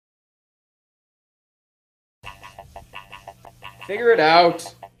Figure it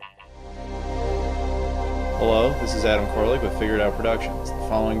out. Hello, this is Adam Koralik with Figure It Out Productions. The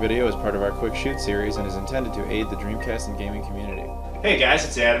following video is part of our Quick Shoot series and is intended to aid the Dreamcast and gaming community. Hey guys,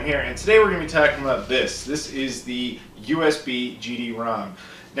 it's Adam here, and today we're going to be talking about this. This is the USB GD-ROM.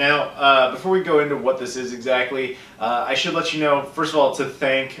 Now, before we go into what this is exactly, I should let you know, first of all, to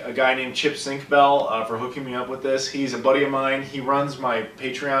thank a guy named Chip Sinkbell for hooking me up with this. He's a buddy of mine. He runs my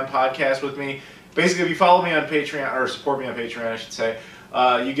Patreon podcast with me. Basically, if you follow me on Patreon, or support me on Patreon, I should say,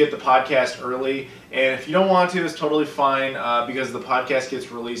 you get the podcast early, and if you don't want to, it's totally fine because the podcast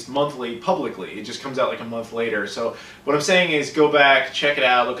gets released monthly publicly. It just comes out like a month later. So what I'm saying is go back, check it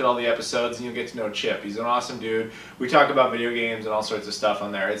out, look at all the episodes, and you'll get to know Chip. He's an awesome dude. We talk about video games and all sorts of stuff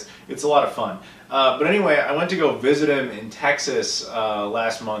on there. It's a lot of fun. But anyway, I went to go visit him in Texas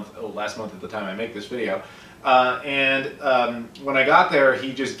last month at the time I make this video. When I got there,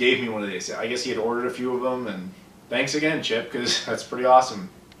 he just gave me one of these. I guess he had ordered a few of them, and thanks again, Chip, because that's pretty awesome.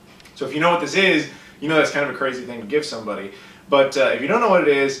 So if you know what this is, you know that's kind of a crazy thing to give somebody. But if you don't know what it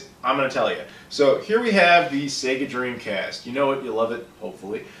is, I'm going to tell you. So here we have the Sega Dreamcast. You know it, you love it,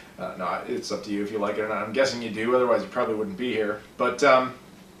 hopefully. No, it's up to you if you like it or not. I'm guessing you do, otherwise you probably wouldn't be here. But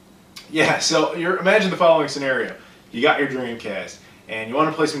yeah, so imagine the following scenario. You got your Dreamcast, and you want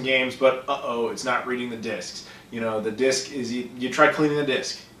to play some games, but uh-oh, it's not reading the discs. You know, the disc is, you tried cleaning the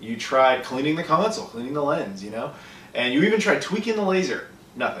disc. You tried cleaning the console, cleaning the lens, you know? And you even tried tweaking the laser.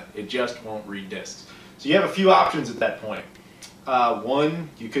 Nothing. It just won't read discs. So you have a few options at that point. One,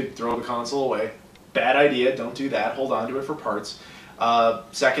 you could throw the console away. Bad idea. Don't do that. Hold on to it for parts.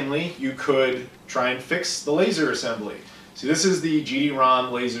 Secondly, you could try and fix the laser assembly. So this is the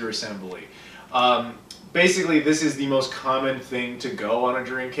GD-ROM laser assembly. Basically, this is the most common thing to go on a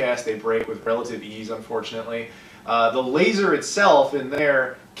Dreamcast. They break with relative ease, unfortunately. The laser itself in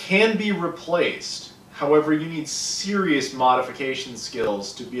there can be replaced. However, you need serious modification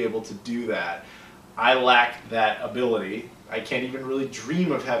skills to be able to do that. I lack that ability. I can't even really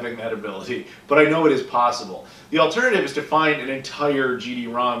dream of having that ability, but I know it is possible. The alternative is to find an entire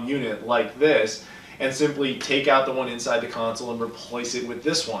GD-ROM unit like this and simply take out the one inside the console and replace it with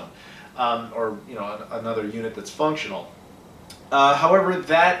this one. Or another unit that's functional. However,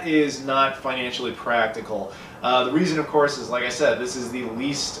 that is not financially practical. The reason, of course, is, like I said, this is the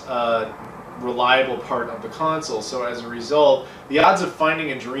least reliable part of the console. So as a result, the odds of finding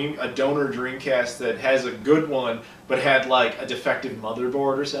a donor Dreamcast that has a good one but had like a defective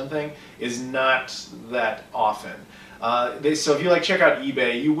motherboard or something is not that often. So if you check out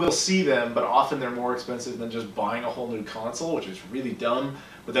eBay, you will see them, but often they're more expensive than just buying a whole new console, which is really dumb,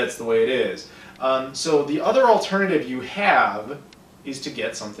 but that's the way it is. So the other alternative you have is to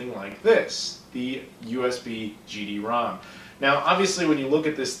get something like this, the USB GD-ROM. Now, obviously, when you look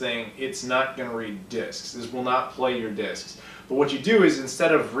at this thing, it's not going to read discs. This will not play your discs. But what you do is,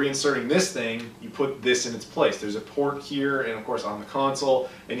 instead of reinserting this thing, you put this in its place. There's a port here, and of course on the console,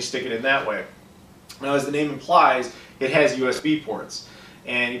 and you stick it in that way. Now, as the name implies, it has USB ports.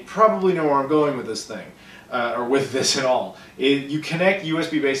 And you probably know where I'm going with this thing, or with this at all. You connect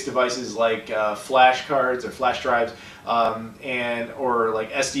USB-based devices like flash cards or flash drives, or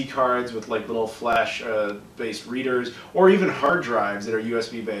like SD cards with like little flash-based readers, or even hard drives that are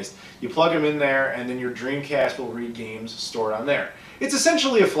USB-based. You plug them in there, and then your Dreamcast will read games stored on there. It's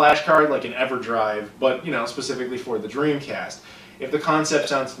essentially a flash card like an EverDrive, but specifically for the Dreamcast. If the concept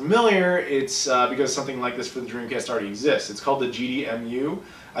sounds familiar, it's because something like this for the Dreamcast already exists. It's called the GDMU.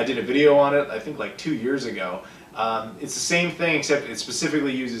 I did a video on it, I think like 2 years ago. It's the same thing, except it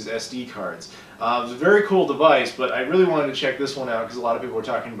specifically uses SD cards. It was a very cool device, but I really wanted to check this one out because a lot of people were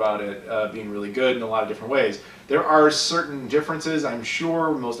talking about it being really good in a lot of different ways. There are certain differences, I'm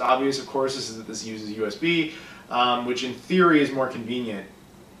sure. The most obvious, of course, is that this uses USB, which in theory is more convenient.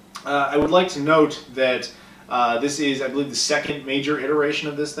 I would like to note that this is, I believe, the second major iteration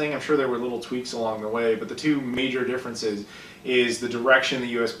of this thing. I'm sure there were little tweaks along the way, but the two major differences is the direction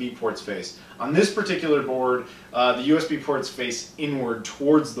the USB ports face. On this particular board, the USB ports face inward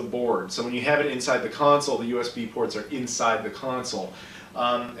towards the board. So when you have it inside the console, the USB ports are inside the console.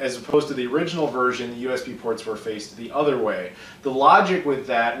 As opposed to the original version, the USB ports were faced the other way. The logic with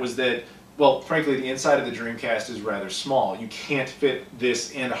that was that, well, frankly, the inside of the Dreamcast is rather small. You can't fit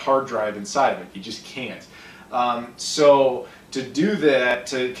this and a hard drive inside of it. You just can't. So to do that,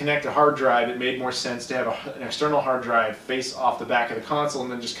 to connect a hard drive, it made more sense to have an external hard drive face off the back of the console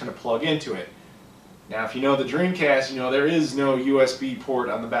and then just kind of plug into it. Now, if you know the Dreamcast, you know there is no USB port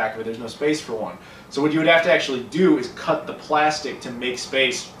on the back of it. There's no space for one. So what you would have to actually do is cut the plastic to make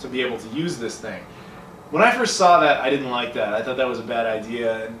space to be able to use this thing. When I first saw that, I didn't like that. I thought that was a bad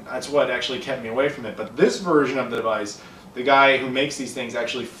idea, and that's what actually kept me away from it. But this version of the device the guy who makes these things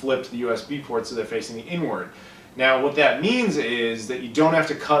actually flipped the USB ports so they're facing the inward. Now what that means is that you don't have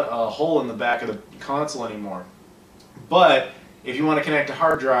to cut a hole in the back of the console anymore. But if you want to connect a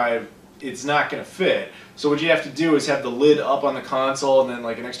hard drive, it's not going to fit. So what you have to do is have the lid up on the console and then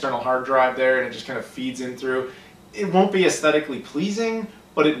like an external hard drive there, and it just kind of feeds in through. It won't be aesthetically pleasing,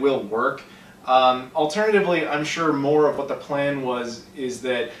 but it will work. Alternatively, I'm sure more of what the plan was is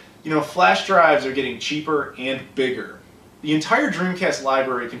that, you know, flash drives are getting cheaper and bigger. The entire Dreamcast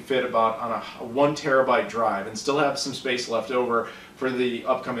library can fit about on a 1 terabyte drive and still have some space left over for the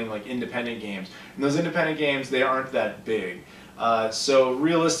upcoming like independent games. And those independent games, they aren't that big. So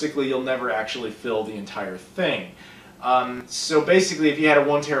realistically, you'll never actually fill the entire thing. So basically, if you had a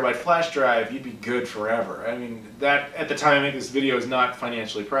 1 terabyte flash drive, you'd be good forever. I mean, that at the time I make this video is not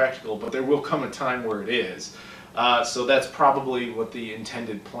financially practical, but there will come a time where it is. So that's probably what the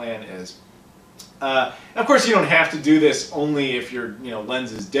intended plan is. Of course, you don't have to do this only if your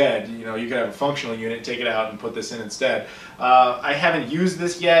lens is dead. You know, you could have a functional unit, take it out, and put this in instead. I haven't used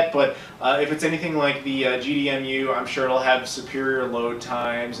this yet, but if it's anything like the GDMU, I'm sure it'll have superior load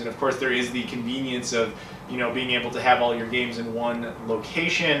times, and of course there is the convenience of being able to have all your games in one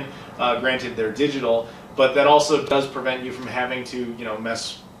location. Granted, they're digital, but that also does prevent you from having to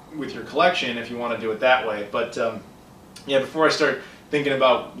mess with your collection if you want to do it that way. But yeah, before I start thinking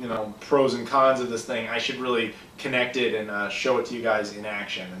about pros and cons of this thing, I should really connect it and show it to you guys in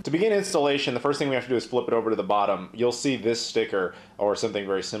action. To begin installation, the first thing we have to do is flip it over to the bottom. You'll see this sticker or something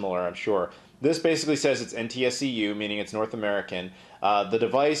very similar, I'm sure. This basically says it's NTSCU, meaning it's North American. The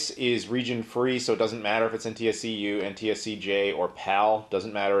device is region free, so it doesn't matter if it's NTSCU, NTSCJ, or PAL,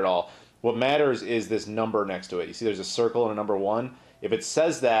 doesn't matter at all. What matters is this number next to it. You see there's a circle and a number 1. If it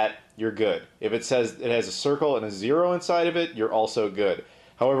says that, you're good. If it says it has a circle and a 0 inside of it, you're also good.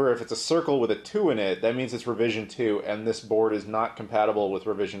 However, if it's a circle with a 2 in it, that means it's revision 2, and this board is not compatible with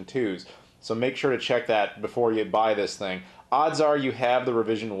revision 2s. So make sure to check that before you buy this thing. Odds are you have the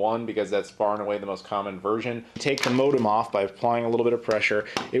revision 1 because that's far and away the most common version. Take the modem off by applying a little bit of pressure.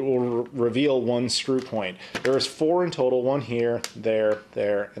 It will reveal 1 screw point. There's 4 in total, 1 here, there,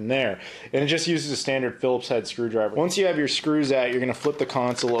 and there. And it just uses a standard Phillips head screwdriver. Once you have your screws out, you're going to flip the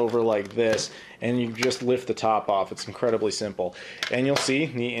console over like this, and you just lift the top off. It's incredibly simple. And you'll see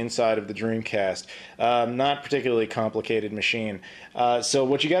the inside of the Dreamcast. Not particularly complicated machine. So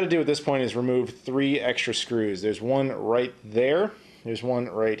what you got to do at this point is remove 3 extra screws. There's one right there, there's one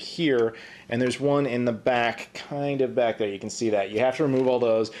right here, and there's one in the back, kind of back there. You can see that. You have to remove all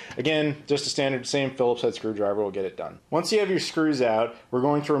those. Again, just a standard, same Phillips head screwdriver will get it done. Once you have your screws out, we're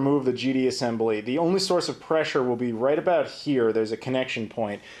going to remove the GD assembly. The only source of pressure will be right about here. There's a connection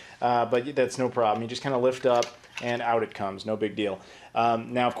point, but that's no problem. You just kind of lift up, and out it comes, no big deal.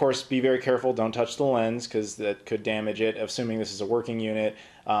 Now, of course, be very careful, don't touch the lens, because that could damage it, assuming this is a working unit,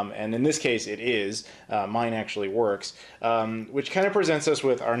 and in this case it is. Mine actually works, which kind of presents us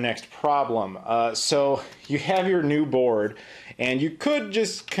with our next problem. So you have your new board, and you could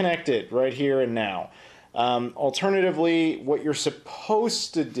just connect it right here and now. Alternatively, what you're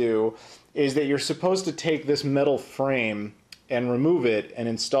supposed to do is that you're supposed to take this metal frame and remove it and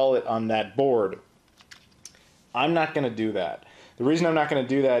install it on that board. I'm not going to do that. The reason I'm not going to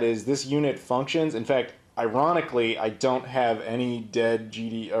do that is this unit functions. In fact, ironically, I don't have any dead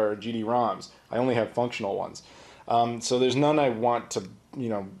GD-ROMs. I only have functional ones. So there's none I want to,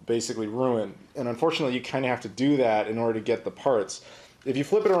 basically ruin. And unfortunately, you kind of have to do that in order to get the parts. If you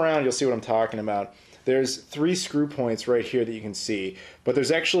flip it around, you'll see what I'm talking about. There's 3 screw points right here that you can see, but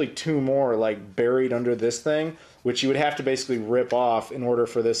there's actually 2 more like buried under this thing, which you would have to basically rip off in order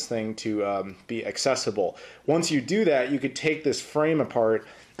for this thing to be accessible. Once you do that, you could take this frame apart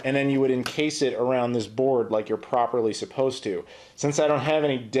and then you would encase it around this board like you're properly supposed to. Since I don't have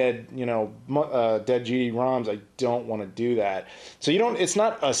any dead, dead GD-ROMs, I don't want to do that. So it's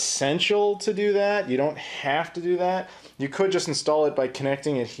not essential to do that. You don't have to do that. You could just install it by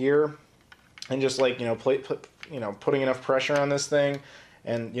connecting it here and just like putting enough pressure on this thing,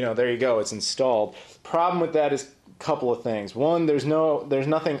 and there you go, it's installed. Problem with that is a couple of things. One, there's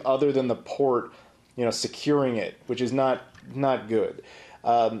nothing other than the port securing it, which is not good.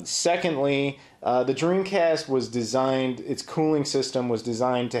 Secondly, the Dreamcast was designed, its cooling system was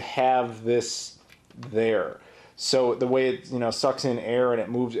designed to have this there. So the way it sucks in air and it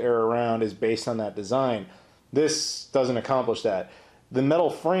moves air around is based on that design. This doesn't accomplish that. The metal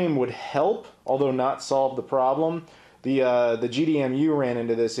frame would help, although not solve the problem. The GDMU ran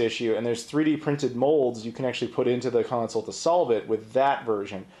into this issue, and there's 3D printed molds you can actually put into the console to solve it with that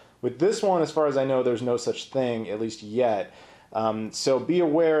version. With this one, as far as I know, there's no such thing, at least yet. So be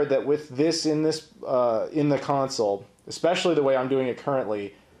aware that with this in the console, especially the way I'm doing it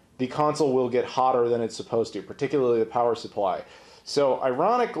currently, the console will get hotter than it's supposed to, particularly the power supply. So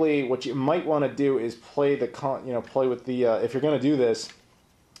ironically, what you might want to do is play with the if you're going to do this,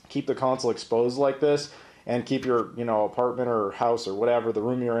 keep the console exposed like this, and keep your apartment or house or whatever, the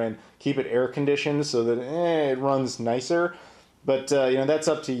room you're in, keep it air conditioned so that it runs nicer. But that's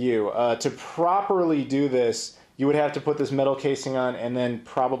up to you. To properly do this, you would have to put this metal casing on and then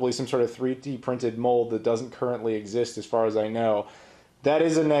probably some sort of 3D printed mold that doesn't currently exist as far as I know. That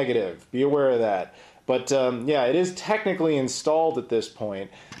is a negative. Be aware of that. But yeah, it is technically installed at this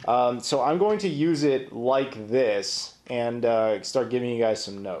point. So I'm going to use it like this and start giving you guys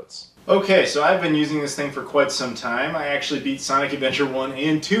some notes. Okay, so I've been using this thing for quite some time. I actually beat Sonic Adventure 1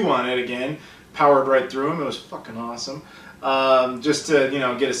 and 2 on it again. Powered right through them. It was fucking awesome. Just to,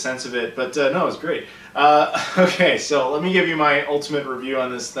 get a sense of it. But no, it was great. Okay, so let me give you my ultimate review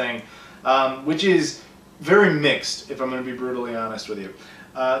on this thing, which is very mixed, if I'm going to be brutally honest with you.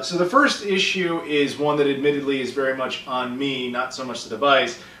 So the first issue is one that admittedly is very much on me, not so much the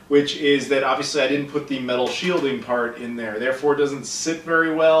device, which is that obviously I didn't put the metal shielding part in there. Therefore it doesn't sit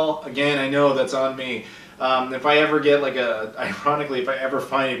very well. Again, I know that's on me. If I ever get ironically, if I ever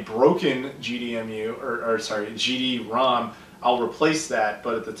find a broken GD-ROM, I'll replace that,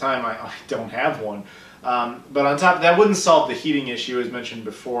 but at the time I don't have one. But on top of that, wouldn't solve the heating issue as mentioned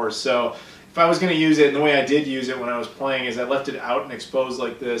before. So if I was going to use it, and the way I did use it when I was playing is I left it out and exposed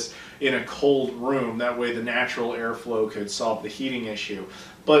like this in a cold room. That way the natural airflow could solve the heating issue.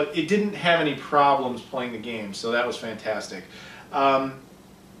 But it didn't have any problems playing the game, so that was fantastic.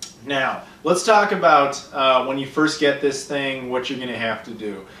 Now, let's talk about when you first get this thing, what you're going to have to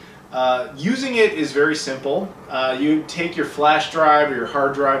do. Using it is very simple. You take your flash drive or your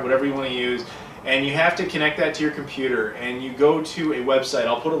hard drive, whatever you want to use, and you have to connect that to your computer, and you go to a website.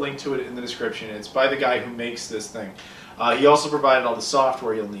 I'll put a link to it in the description. It's by the guy who makes this thing. He also provided all the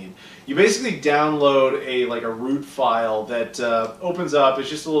software you'll need. You basically download a root file that opens up. It's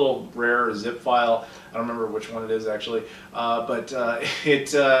just a little rare zip file. I don't remember which one it is actually, but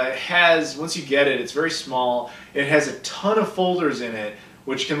it has, once you get it, it's very small. It has a ton of folders in it,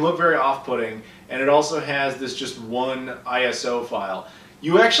 which can look very off-putting, and it also has this just one ISO file.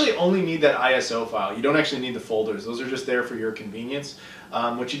 You actually only need that ISO file. You don't actually need the folders. Those are just there for your convenience.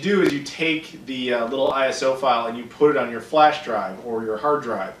 What you do is you take the little ISO file and you put it on your flash drive or your hard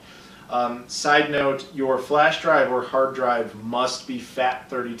drive. Side note, your flash drive or hard drive must be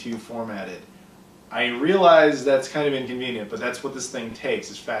FAT32 formatted. I realize that's kind of inconvenient, but that's what this thing takes,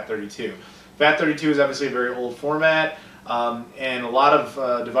 is FAT32. FAT32 is obviously a very old format, and a lot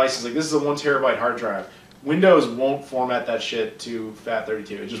of devices, like this is a 1 terabyte hard drive. Windows won't format that shit to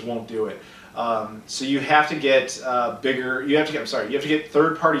FAT32. It just won't do it. So you have to get you have to get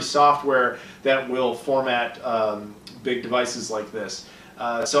third-party software that will format big devices like this.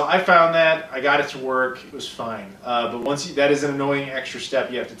 So I found that, I got it to work, it was fine. But that is an annoying extra step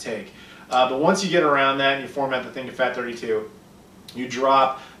you have to take. But once you get around that and you format the thing to FAT32, you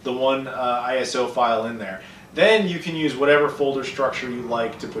drop the one ISO file in there. Then you can use whatever folder structure you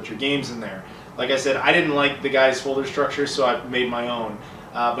like to put your games in there. Like I said, I didn't like the guy's folder structure, so I made my own.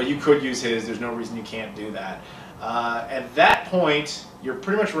 But you could use his. There's no reason you can't do that. At that point, you're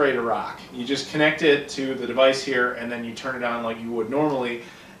pretty much ready to rock. You just connect it to the device here, and then you turn it on like you would normally.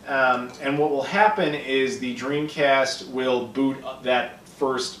 And what will happen is the Dreamcast will boot that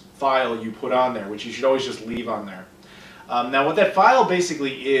first file you put on there, which you should always just leave on there. Now, what that file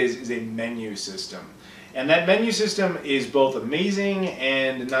basically is a menu system. And that menu system is both amazing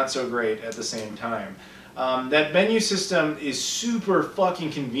and not so great at the same time. That menu system is super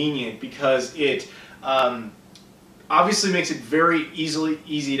fucking convenient because it obviously makes it very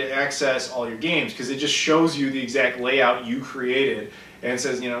easy to access all your games, because it just shows you the exact layout you created and it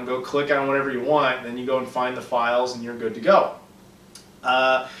says, go click on whatever you want, and then you go and find the files and you're good to go.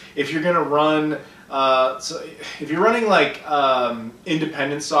 If you're going to run so if you're running like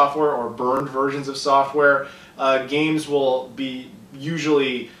independent software or burned versions of software, games will be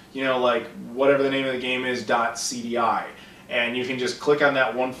usually, like whatever the name of the game is, .cdi, and you can just click on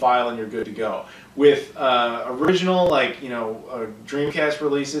that one file and you're good to go. With original, Dreamcast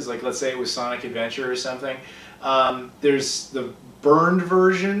releases, like let's say it was Sonic Adventure or something, there's the burned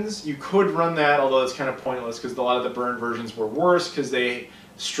versions. You could run that, although it's kind of pointless because a lot of the burned versions were worse because they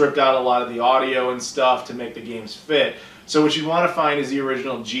stripped out a lot of the audio and stuff to make the games fit. So what you want to find is the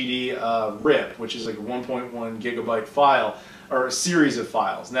original GD-RIP, which is like a 1.1 gigabyte file, or a series of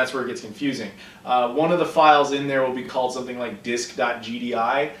files, and that's where it gets confusing. One of the files in there will be called something like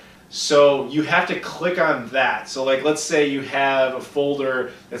disk.gdi. So you have to click on that. So like, let's say you have a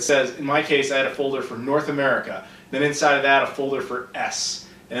folder that says, in my case, I had a folder for North America. Then inside of that, a folder for S.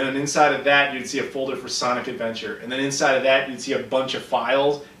 And then inside of that, you'd see a folder for Sonic Adventure. And then inside of that, you'd see a bunch of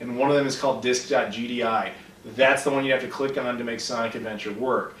files, and one of them is called disk.gdi. That's the one you have to click on to make Sonic Adventure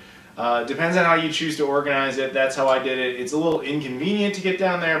work. Depends on how you choose to organize it. That's how I did it. It's a little inconvenient to get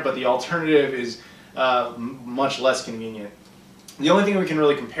down there, but the alternative is much less convenient. The only thing we can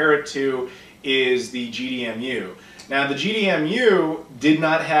really compare it to is the GDMU. Now, the GDMU did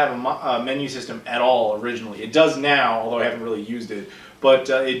not have a menu system at all originally. It does now, although I haven't really used it, but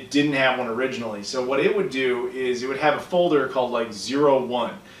it didn't have one originally. So what it would do is it would have a folder called like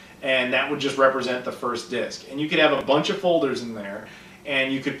 01, and that would just represent the first disk. And you could have a bunch of folders in there,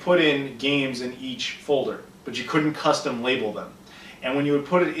 and you could put in games in each folder, but you couldn't custom label them. And when you would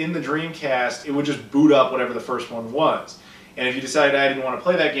put it in the Dreamcast, it would just boot up whatever the first one was. And if you decided I didn't want to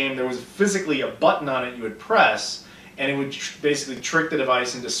play that game, there was physically a button on it you would press, and it would basically trick the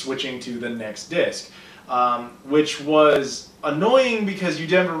device into switching to the next disk, which was annoying because you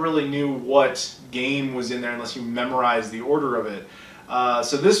never really knew what game was in there unless you memorized the order of it.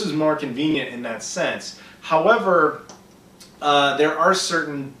 So this was more convenient in that sense. However, there are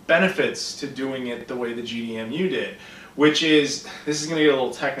certain benefits to doing it the way the GDMU did, which is, this is going to get a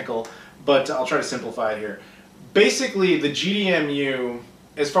little technical, but I'll try to simplify it here. Basically, the GDMU,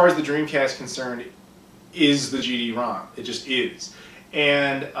 as far as the Dreamcast is concerned, is the GD-ROM. It just is.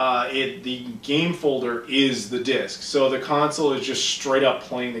 And the game folder is the disk. So the console is just straight up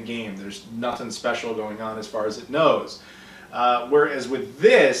playing the game. There's nothing special going on as far as it knows. Whereas with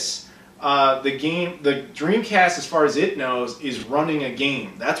this, the Dreamcast, as far as it knows, is running a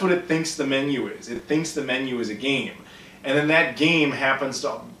game. That's what it thinks the menu is. It thinks the menu is a game. And then that game happens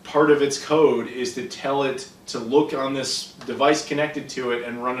to, part of its code is to tell it to look on this device connected to it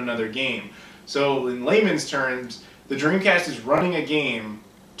and run another game. So in layman's terms, the Dreamcast is running a game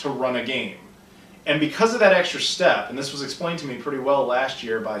to run a game. And because of that extra step, and this was explained to me pretty well last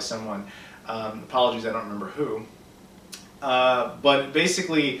year by someone, apologies, I don't remember who, but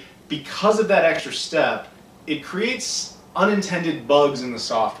basically, because of that extra step, it creates unintended bugs in the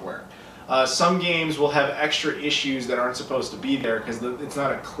software. Some games will have extra issues that aren't supposed to be there because it's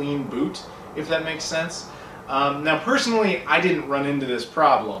not a clean boot, if that makes sense. Now, personally, I didn't run into this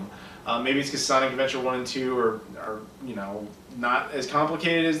problem. Maybe it's because Sonic Adventure 1 and 2 are, you know, not as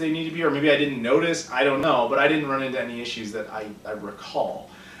complicated as they need to be, or maybe I didn't notice, I don't know, but I didn't run into any issues that I recall.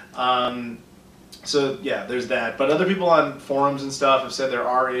 So yeah, there's that. But other people on forums and stuff have said there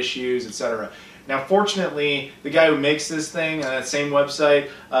are issues, etc. Now, fortunately, the guy who makes this thing on that same website,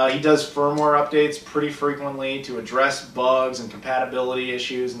 he does firmware updates pretty frequently to address bugs and compatibility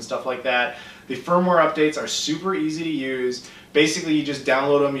issues and stuff like that. The firmware updates are super easy to use. Basically, you just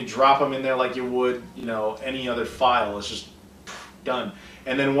download them, you drop them in there like you would, you know, any other file. It's just done.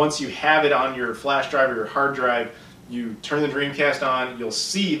 And then once you have it on your flash drive or your hard drive, you turn the Dreamcast on, you'll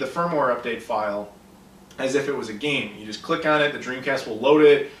see the firmware update file as if it was a game. You just click on it, the Dreamcast will load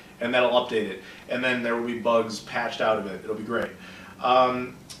it, and that'll update it. And then there will be bugs patched out of it. It'll be great.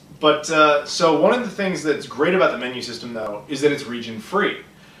 So one of the things that's great about the menu system, though, is that it's region-free.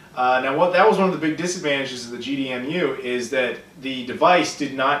 Now, that was one of the big disadvantages of the GDMU, is that the device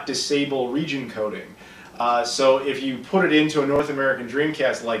did not disable region coding. So if you put it into a North American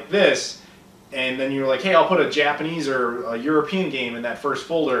Dreamcast like this, and then you're like, hey, I'll put a Japanese or a European game in that first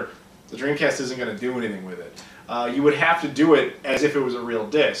folder, the Dreamcast isn't going to do anything with it. You would have to do it as if it was a real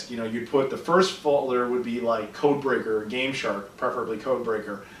disc. You know, you'd put the first folder would be like Codebreaker or Game Shark, preferably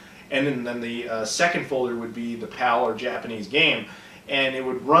Codebreaker, and then the second folder would be the PAL or Japanese game, and it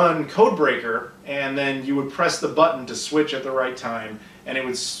would run Codebreaker, and then you would press the button to switch at the right time, and it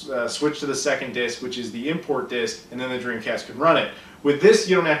would switch to the second disc, which is the import disc, and then the Dreamcast could run it. With this,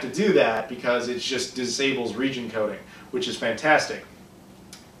 you don't have to do that because it just disables region coding, which is fantastic.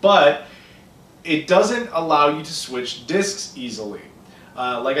 But it doesn't allow you to switch discs easily.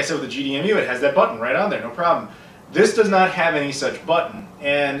 Like I said with the GDMU, it has that button right on there, no problem. This does not have any such button,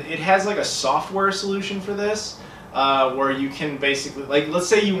 and it has like a software solution for this, where you can basically, like, let's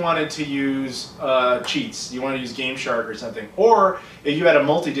say you wanted to use cheats, you want to use Game Shark or something, or if you had a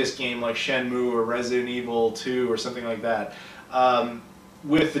multi-disc game like Shenmue or Resident Evil 2 or something like that.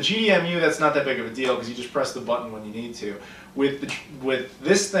 With the GDMU, that's not that big of a deal because you just press the button when you need to. With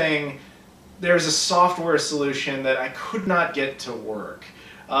this thing, there's a software solution that I could not get to work.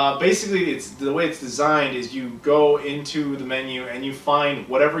 Basically, the way it's designed is you go into the menu and you find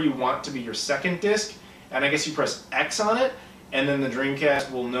whatever you want to be your second disc, and I guess you press X on it, and then the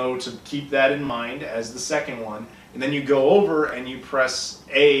Dreamcast will know to keep that in mind as the second one, and then you go over and you press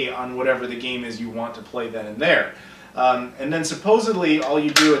A on whatever the game is you want to play then and there. And then supposedly all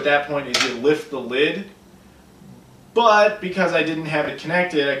you do at that point is you lift the lid, but because I didn't have it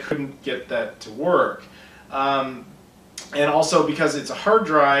connected, I couldn't get that to work. And also because it's a hard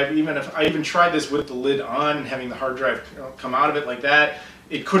drive, even if I even tried this with the lid on and having the hard drive come out of it like that,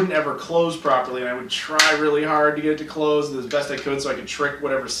 it couldn't ever close properly, and I would try really hard to get it to close as best I could so I could trick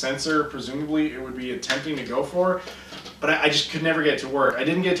whatever sensor presumably it would be attempting to go for, but I just could never get it to work. I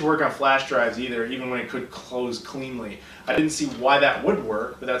didn't get it to work on flash drives either, even when it could close cleanly. I didn't see why that would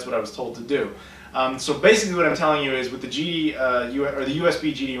work, but that's what I was told to do. So basically what I'm telling you is with the the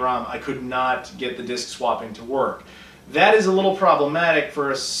USB GD-ROM, I could not get the disk swapping to work. That is a little problematic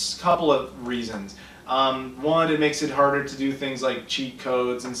for a couple of reasons. One, it makes it harder to do things like cheat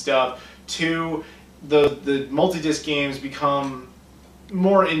codes and stuff. Two, the multi-disc games become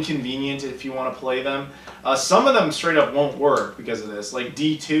more inconvenient if you want to play them. Some of them straight up won't work because of this. Like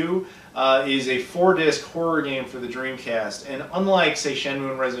D2 is a 4-disc horror game for the Dreamcast, and unlike, say, Shenmue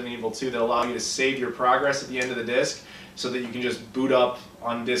and Resident Evil 2 that allow you to save your progress at the end of the disc so that you can just boot up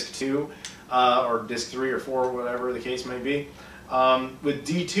on disc 2 or disc 3 or 4, whatever the case may be, with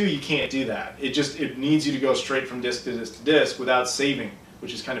D2 you can't do that. It needs you to go straight from disc to disc to disc without saving,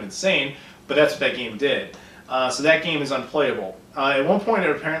 which is kind of insane, but that's what that game did. So that game is unplayable. At one point it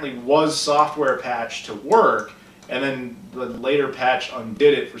apparently was software patched to work, and then the later patch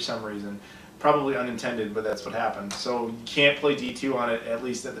undid it for some reason. Probably unintended, but that's what happened. So you can't play D2 on it, at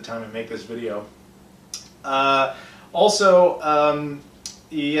least at the time I make this video.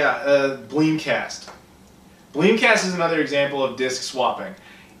 Dreamcast. Dreamcast is another example of disk swapping,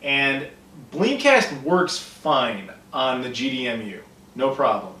 and Dreamcast works fine on the GDMU, no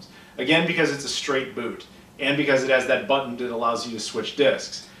problems. Again, because it's a straight boot, and because it has that button that allows you to switch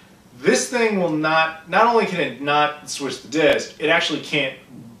disks. This thing will not only can it not switch the disk, it actually can't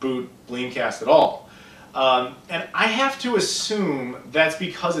boot Dreamcast at all. And I have to assume that's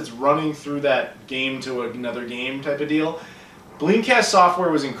because it's running through that game to another game type of deal. Dreamcast software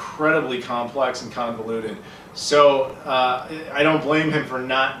was incredibly complex and convoluted, so I don't blame him for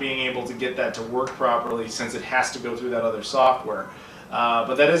not being able to get that to work properly since it has to go through that other software.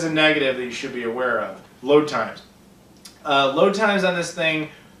 But that is a negative that you should be aware of. Load times. Load times on this thing,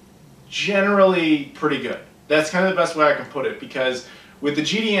 generally pretty good. That's kind of the best way I can put it, because with the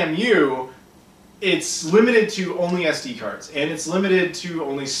GDMU, it's limited to only SD cards, and it's limited to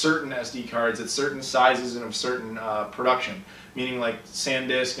only certain SD cards at certain sizes and of certain production, meaning like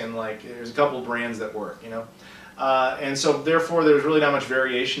SanDisk and like there's a couple brands that work, you know. And so therefore there's really not much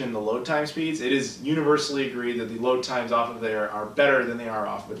variation in the load time speeds. It is universally agreed that the load times off of there are better than they are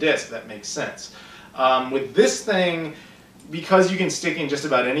off of a disk. That makes sense. With this thing, because you can stick in just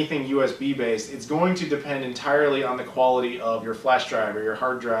about anything USB based, it's going to depend entirely on the quality of your flash drive or your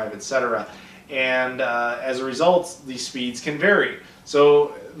hard drive, etc. And as a result, these speeds can vary.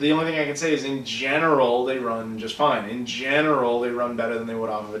 So the only thing I can say is in general they run just fine. In general they run better than they would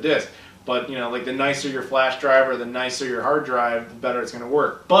off of a disk. But you know, like the nicer your flash drive or the nicer your hard drive, the better it's going to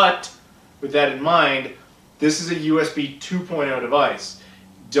work. But with that in mind, this is a USB 2.0 device.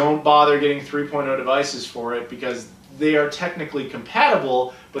 Don't bother getting 3.0 devices for it because they are technically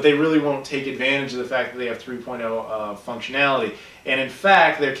compatible, but they really won't take advantage of the fact that they have 3.0 functionality. And in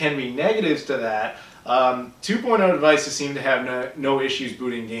fact, there can be negatives to that. 2.0 devices seem to have no issues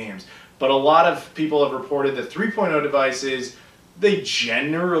booting games, but a lot of people have reported that 3.0 devices, they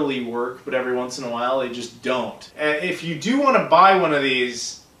generally work, but every once in a while they just don't. If you do want to buy one of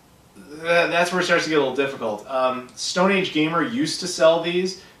these, that's where it starts to get a little difficult. Stone Age Gamer used to sell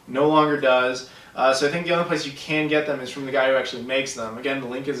these, no longer does. So I think the only place you can get them is from the guy who actually makes them. Again, the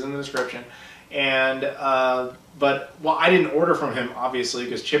link is in the description. And but well, I didn't order from him obviously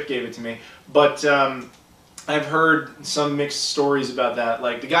because Chip gave it to me. But I've heard some mixed stories about that.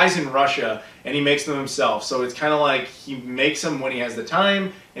 Like the guy's in Russia and he makes them himself. So it's kind of like he makes them when he has the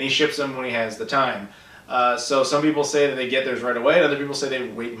time and he ships them when he has the time. So some people say that they get theirs right away, and other people say they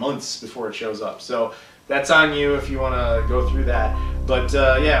wait months before it shows up. So that's on you if you want to go through that. But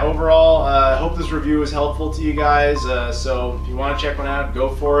yeah, overall, I hope this review was helpful to you guys. So if you want to check one out,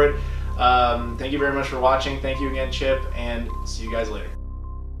 go for it. Thank you very much for watching. Thank you again, Chip, and see you guys later.